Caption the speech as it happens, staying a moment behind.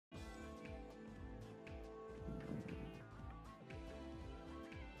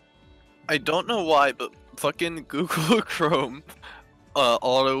I don't know why, but fucking Google Chrome,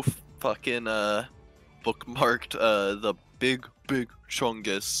 auto fucking bookmarked the big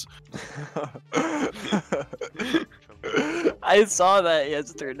chungus. I saw that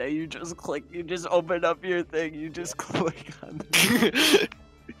yesterday. You just open up your thing, you just click on it.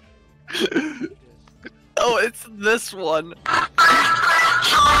 Oh, it's this one.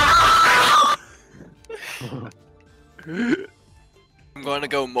 I'm going to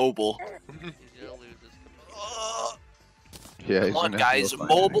go mobile. Yeah, Come on, guys,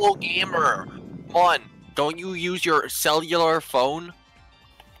 mobile gamer. Come on, don't you use your cellular phone?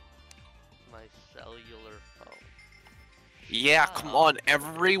 My cellular phone. Yeah, come on,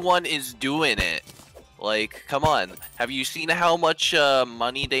 everyone is doing it. Like, come on. Have you seen how much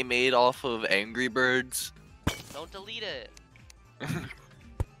money they made off of Angry Birds? Don't delete it.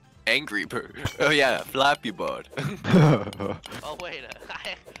 Angry Bird. Oh yeah, Flappy Bird. Oh wait,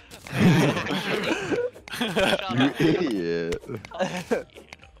 You idiot.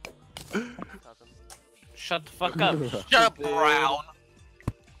 Shut the fuck up. Shut up, Brown.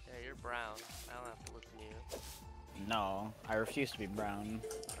 Yeah, you're brown. I don't have to listen to you. No, I refuse to be brown.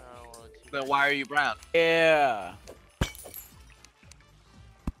 Oh, well, it's Then why are you brown? Yeah.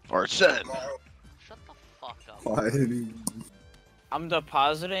 Arson. Shut the fuck up. Why did he... I'm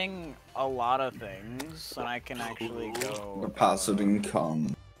depositing a lot of things, and I can actually go. Depositing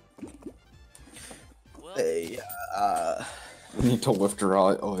cum. Well, Hey, we need to withdraw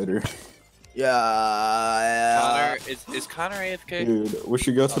it later. Connor, is Connor AFK? Dude, we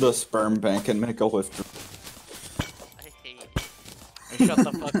should go to the sperm bank and make a withdrawal. I hate Hey, shut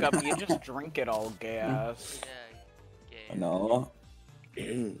the fuck up. You just drink it all, gay ass. yeah, gay. No.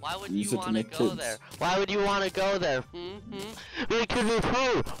 Why would Use you it to want to make go kids. there? Why would you want to go there? Because it's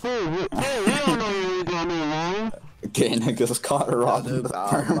we don't know what you're doing wrong. Gay niggas caught a rod in the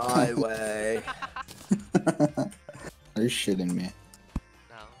sperm my bank. way. Are you shitting me?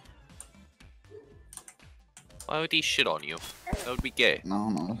 No. Why would he shit on you? That would be gay.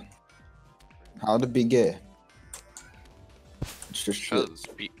 No. How to be gay? It's just shit.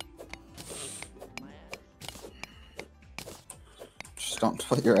 Just don't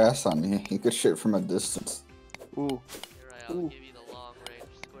put your ass on me. You could shit from a distance. Ooh. You're right, I'll give you the long range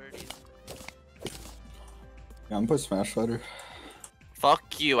squirties. Yeah, I'm put smash letter.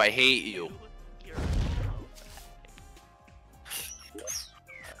 Fuck you, I hate you. You're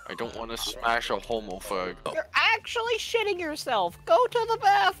I don't want to smash a homophobe. You're actually shitting yourself. Go to the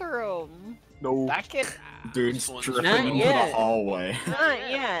bathroom. No. That kid. Dude's Not dripping into yet. the hallway. Not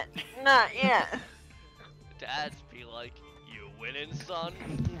yet. Not yet. Dads be like, you winning, son?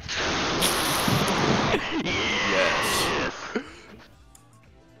 Yes.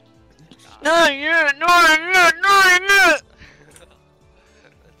 Not yet. Not yet. Not yet. That's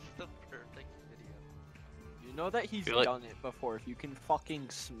the perfect video. You know that he's Feel like- done it before, if you can fucking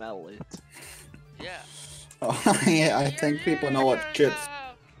smell it. Yeah. Oh, yeah, I think people know what chips.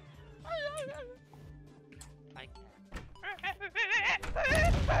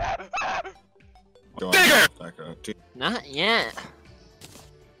 Not yet.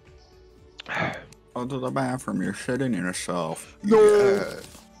 Go to the bathroom, you're shitting yourself. No.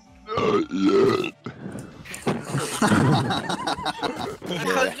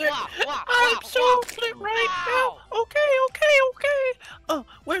 I'm so lit right now. Okay.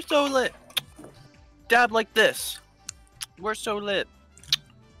 We're so lit. Dab like this. We're so lit.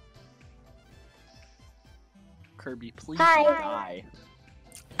 Kirby, please Hi.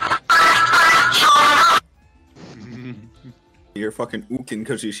 die. You're fucking ooking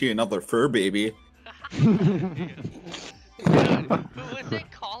because you see another fur baby. Who is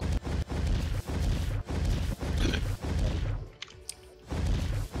it called?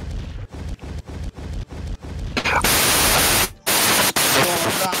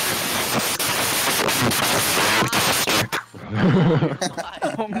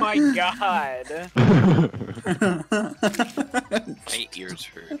 Oh my god. My ears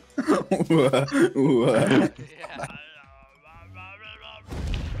hurt. What? Yeah.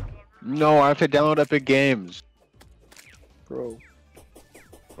 No, I have to download Epic Games. Bro.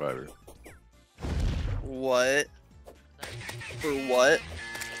 Whatever. What? For what?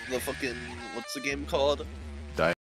 The fucking, what's the game called?